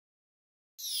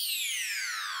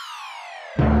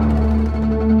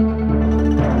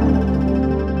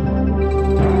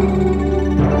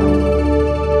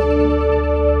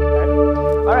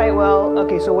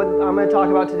so what I'm going to talk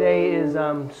about today is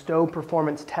stove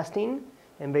performance testing,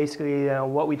 and basically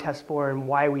what we test for and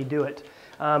why we do it.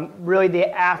 Really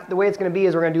the way it's going to be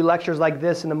is we're going to do lectures like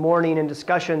this in the morning and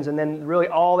discussions, and then really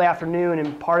all the afternoon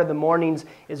and part of the mornings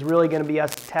is really going to be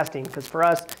us testing, because for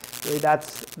us really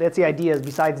that's the idea, is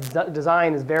besides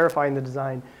design is verifying the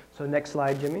design. So next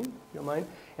slide, Jimmy, if you don't mind.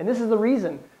 And this is the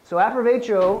reason. So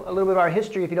Aprovecho, a little bit of our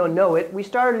history if you don't know it, we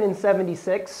started in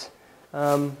 '76.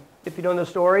 If you don't know the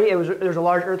story, there was a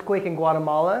large earthquake in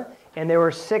Guatemala, and there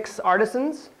were 6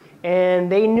 artisans,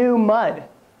 and they knew mud,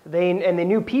 and they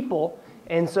knew people,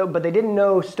 and so, but they didn't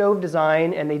know stove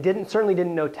design, and they certainly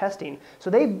didn't know testing. So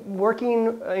they,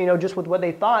 working, just with what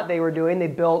they thought they were doing, they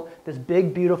built this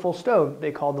big, beautiful stove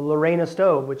they called the Lorena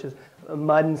stove, which is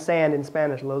mud and sand in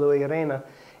Spanish, lodo y arena.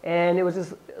 And it was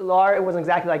this large, it wasn't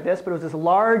exactly like this, but it was this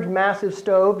large, massive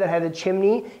stove that had a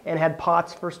chimney and had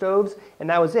pots for stoves, and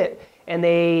that was it. And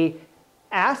they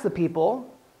asked the people,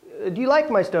 do you like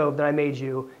my stove that I made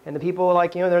you? And the people were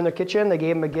like, they're in their kitchen, they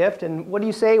gave them a gift. And what do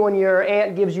you say when your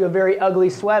aunt gives you a very ugly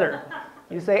sweater?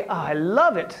 You say, oh, I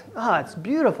love it. Oh, it's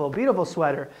beautiful, beautiful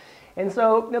sweater. And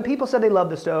so people said they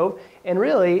loved the stove. And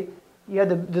really, you had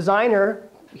the designer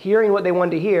hearing what they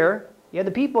wanted to hear. You had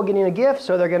the people getting a gift,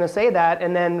 so they're going to say that.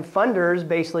 And then funders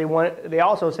basically they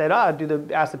also said,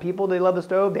 ask the people, do they love the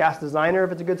stove? They asked the designer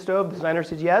if it's a good stove. The designer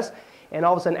says yes. And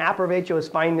all of a sudden, Aprovecho is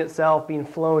finding itself being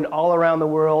flown all around the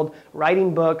world,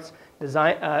 writing books,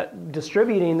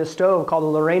 distributing the stove called the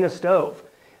Lorena stove.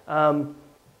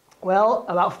 Well,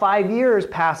 about 5 years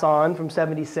pass on from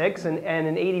 '76, and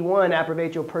in '81,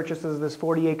 Aprovecho purchases this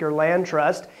 40-acre land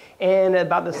trust. And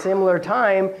about the similar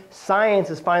time, science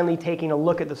is finally taking a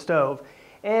look at the stove.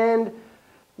 And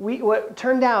what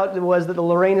turned out was that the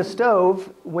Lorena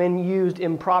stove, when used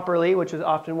improperly, which it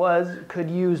often was, could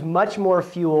use much more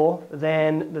fuel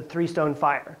than the 3-stone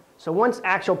fire. So once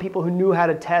actual people who knew how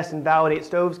to test and validate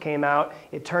stoves came out,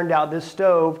 it turned out this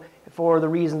stove, for the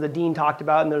reasons that Dean talked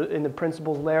about in the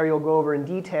principles Larry will go over in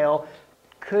detail,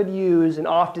 could use and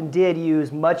often did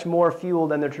use much more fuel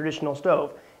than the traditional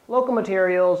stove. Local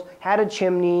materials, had a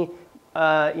chimney,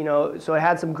 so it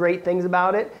had some great things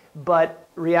about it, but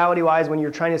reality-wise, when you're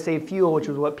trying to save fuel, which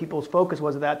was what people's focus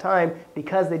was at that time,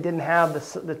 because they didn't have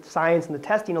the science and the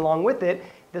testing along with it,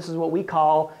 this is what we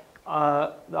call,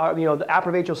 the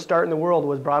Aprovecho's start in the world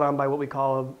was brought on by what we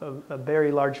call a very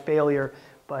large failure.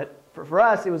 But for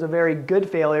us, it was a very good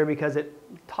failure because it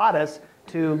taught us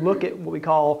to look at what we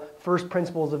call first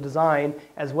principles of design,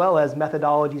 as well as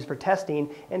methodologies for testing,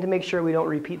 and to make sure we don't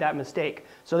repeat that mistake.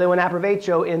 So then when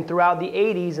Aprovecho, throughout the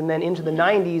 '80s and then into the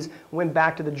 '90s, went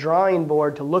back to the drawing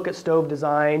board to look at stove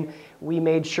design, we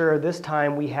made sure this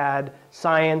time we had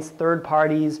science, third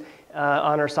parties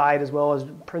on our side, as well as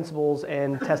principles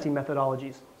and testing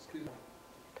methodologies.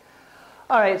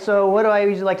 All right, so what do I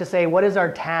usually like to say? What is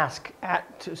our task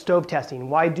at stove testing?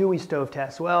 Why do we stove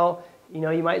test? Well,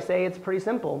 you might say it's pretty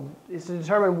simple. It's to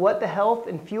determine what the health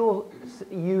and fuel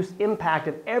use impact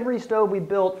of every stove we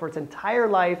built for its entire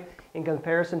life in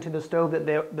comparison to the stove that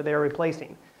they're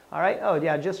replacing. All right? Oh,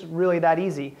 yeah, just really that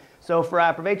easy. So for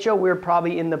Aprovecho, we're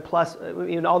probably in the plus,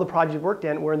 in all the projects we've worked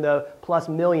in, we're in the plus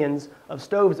millions of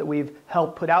stoves that we've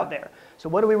helped put out there. So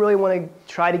what do we really want to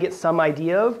try to get some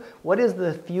idea of? What is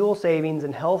the fuel savings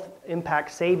and health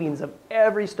impact savings of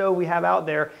every stove we have out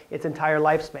there its entire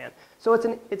lifespan? So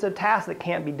it's a task that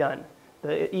can't be done.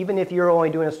 Even if you're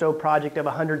only doing a stove project of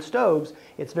 100 stoves,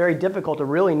 it's very difficult to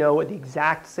really know what the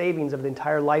exact savings of the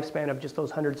entire lifespan of just those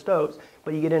 100 stoves.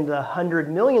 But you get into the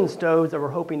 100 million stoves that we're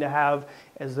hoping to have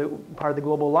as part of the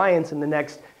Global Alliance in the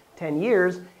next 10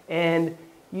 years, and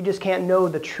you just can't know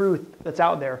the truth that's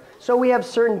out there. So we have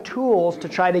certain tools to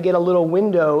try to get a little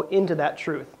window into that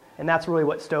truth. And that's really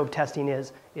what stove testing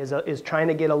is trying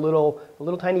to get a little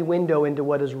tiny window into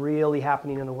what is really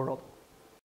happening in the world.